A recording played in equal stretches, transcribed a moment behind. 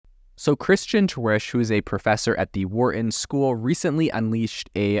So Christian Tarish, who is a professor at the Wharton School, recently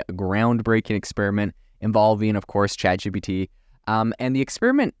unleashed a groundbreaking experiment involving, of course, ChatGPT. And the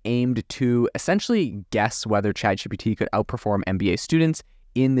experiment aimed to essentially guess whether ChatGPT could outperform MBA students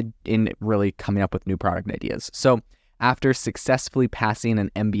in really coming up with new product ideas. So after successfully passing an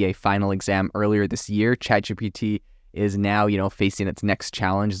MBA final exam earlier this year, ChatGPT is now, facing its next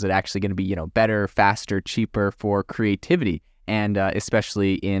challenge. Is it actually going to be, better, faster, cheaper for creativity? And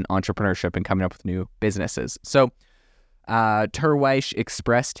especially in entrepreneurship and coming up with new businesses. So Terweish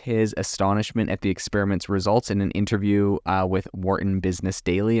expressed his astonishment at the experiment's results in an interview with Wharton Business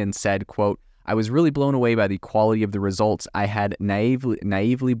Daily and said, quote, "I was really blown away by the quality of the results. I had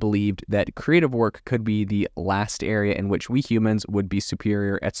naively believed that creative work could be the last area in which we humans would be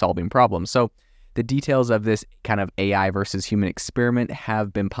superior at solving problems." So the details of this kind of AI versus human experiment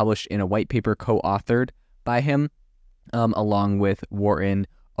have been published in a white paper co-authored by him, along with Wharton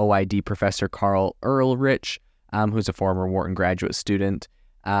OID professor Carl Ehrlich, who's a former Wharton graduate student.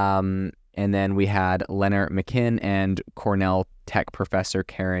 And then we had Leonard McKinn and Cornell Tech professor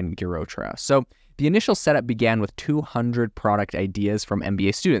Karen Girotra. So the initial setup began with 200 product ideas from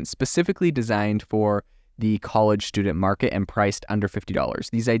MBA students, specifically designed for the college student market and priced under $50.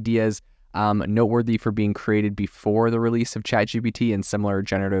 These ideas, noteworthy for being created before the release of ChatGPT and similar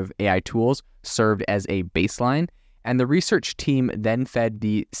generative AI tools, served as a baseline. And the research team then fed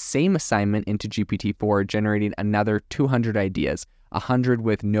the same assignment into GPT-4, generating another 200 ideas, 100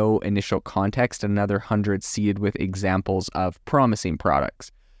 with no initial context, and another 100 seeded with examples of promising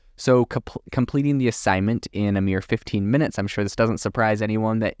products. So completing the assignment in a mere 15 minutes, I'm sure this doesn't surprise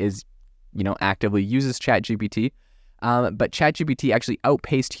anyone that is, actively uses ChatGPT. But ChatGPT actually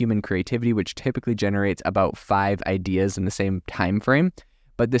outpaced human creativity, which typically generates about 5 ideas in the same time frame.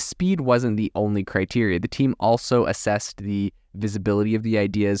 But the speed wasn't the only criteria. The team also assessed the visibility of the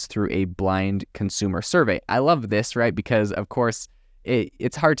ideas through a blind consumer survey. I love this, right? Because, of course,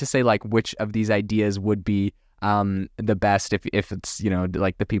 it's hard to say, like, which of these ideas would be the best if it's,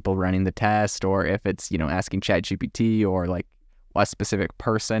 like the people running the test, or if it's, asking ChatGPT or, like, a specific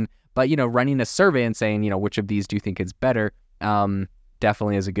person. But, running a survey and saying, which of these do you think is better,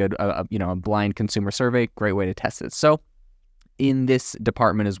 definitely is a good, a blind consumer survey, great way to test it. So in this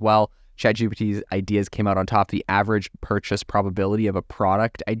department as well, ChatGPT's ideas came out on top. The average purchase probability of a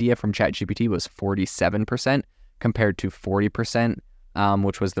product idea from ChatGPT was 47% compared to 40%,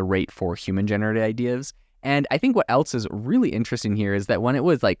 which was the rate for human-generated ideas. And I think what else is really interesting here is that when it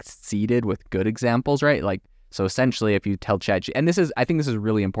was like seeded with good examples, right? Like, so essentially if you tell ChatGPT, and I think this is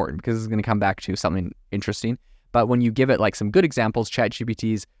really important because this is going to come back to something interesting, but when you give it like some good examples,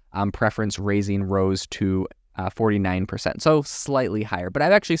 ChatGPT's preference raising rose to 49%, so slightly higher. But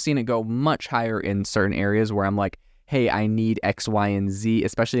I've actually seen it go much higher in certain areas where I'm like, hey, I need X, Y, and Z,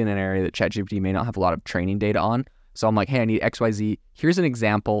 especially in an area that ChatGPT may not have a lot of training data on. So I'm like, hey, I need X, Y, Z. Here's an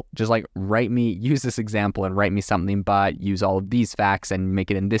example. Just like use this example and write me something, but use all of these facts and make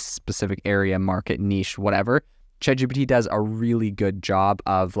it in this specific area, market, niche, whatever. ChatGPT does a really good job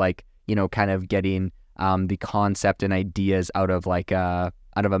of like, kind of getting the concept and ideas out of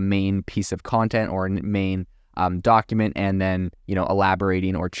a main piece of content or a main document, and then,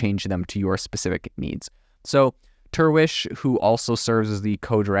 elaborating or changing them to your specific needs. So Terwish, who also serves as the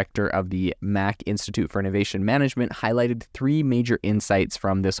co-director of the Mac Institute for Innovation Management, highlighted 3 major insights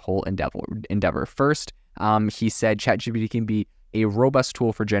from this whole endeavor. First, he said ChatGPT can be a robust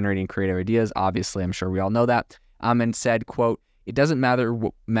tool for generating creative ideas. Obviously, I'm sure we all know that. And said, quote, "It doesn't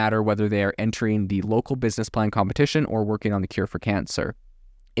matter whether they are entering the local business plan competition or working on the cure for cancer.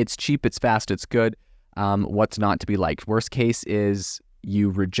 It's cheap, it's fast, it's good. What's not to be liked? Worst case is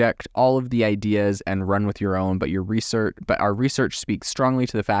you reject all of the ideas and run with your own, but our research speaks strongly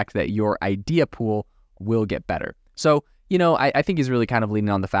to the fact that your idea pool will get better." So, I think he's really kind of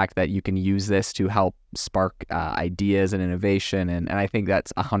leaning on the fact that you can use this to help spark ideas and innovation. And I think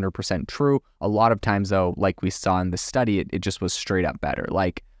that's 100% true. A lot of times, though, like we saw in the study, it just was straight up better.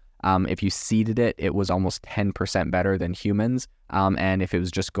 Like, if you seeded it, it was almost 10% better than humans. And if it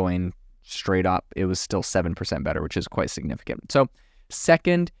was just going straight up, it was still 7% better, which is quite significant. So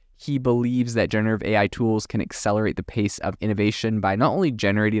second, he believes that generative AI tools can accelerate the pace of innovation by not only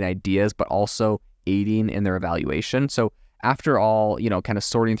generating ideas, but also aiding in their evaluation. So after all, kind of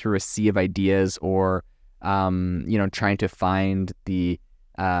sorting through a sea of ideas or, trying to find the,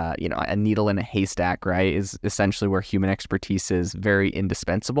 a needle in a haystack, right, is essentially where human expertise is very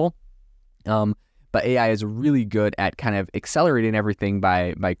indispensable. But AI is really good at kind of accelerating everything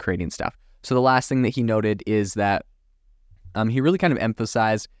by creating stuff. So the last thing that he noted is that he really kind of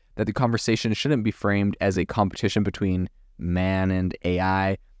emphasized that the conversation shouldn't be framed as a competition between man and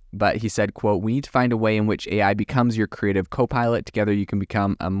AI. but he said, quote, "We need to find a way in which AI becomes your creative co-pilot. Together you can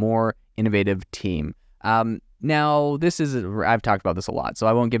become a more innovative team." Now, I've talked about this a lot, so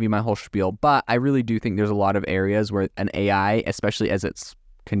I won't give you my whole spiel, but I really do think there's a lot of areas where an AI, especially as it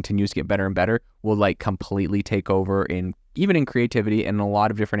continues to get better and better, will like completely take over even in creativity and in a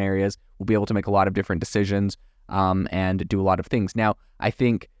lot of different areas. We'll be able to make a lot of different decisions and do a lot of things. Now, I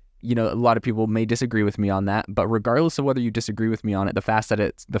think, a lot of people may disagree with me on that, but regardless of whether you disagree with me on it, the fact that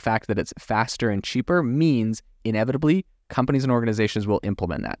it's faster and cheaper means inevitably companies and organizations will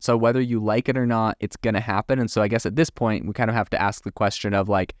implement that. So whether you like it or not, it's going to happen. And so I guess at this point, we kind of have to ask the question of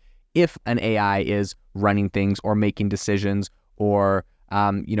like, if an AI is running things or making decisions or,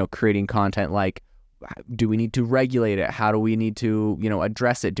 creating content, like, do we need to regulate it? How do we need to,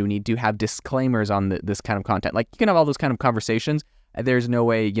 address it? Do we need to have disclaimers on this kind of content? Like, you can have all those kind of conversations. There's no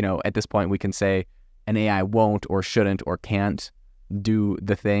way, at this point we can say an AI won't or shouldn't or can't do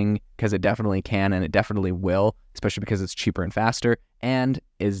the thing, because it definitely can and it definitely will, especially because it's cheaper and faster, and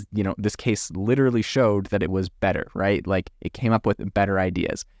this case literally showed that it was better, right? Like, it came up with better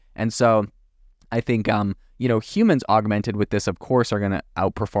ideas. And so I think humans augmented with this, of course, are going to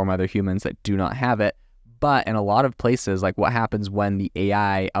outperform other humans that do not have it. But in a lot of places, like, what happens when the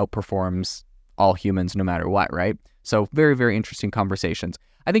AI outperforms all humans no matter what, right? So very, very interesting conversations.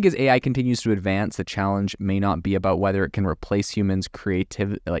 I think as AI continues to advance, the challenge may not be about whether it can replace humans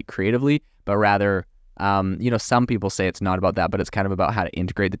creatively, but rather, some people say it's not about that, but it's kind of about how to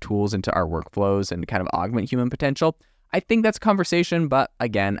integrate the tools into our workflows and kind of augment human potential. I think that's a conversation, but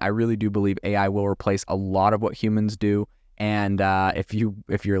again, I really do believe AI will replace a lot of what humans do. And if you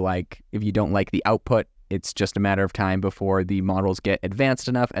don't like the output, it's just a matter of time before the models get advanced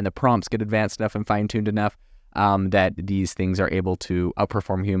enough and the prompts get advanced enough and fine-tuned enough that these things are able to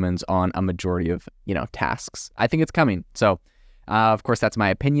outperform humans on a majority of, tasks. I think it's coming. So, of course, that's my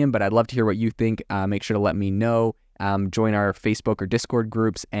opinion, but I'd love to hear what you think. Make sure to let me know. Join our Facebook or Discord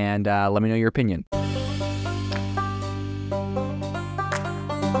groups and let me know your opinion.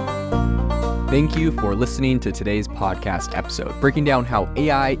 Thank you for listening to today's podcast episode, breaking down how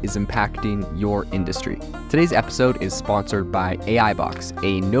AI is impacting your industry. Today's episode is sponsored by AIbox,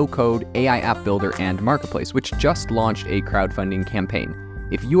 a no-code AI app builder and marketplace, which just launched a crowdfunding campaign.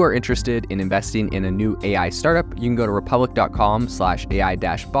 If you are interested in investing in a new AI startup, you can go to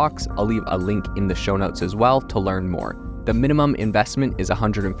republic.com/AI-box. I'll leave a link in the show notes as well to learn more. The minimum investment is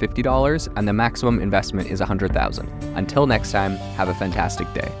 $150 and the maximum investment is $100,000. Until next time, have a fantastic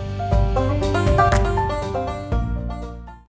day.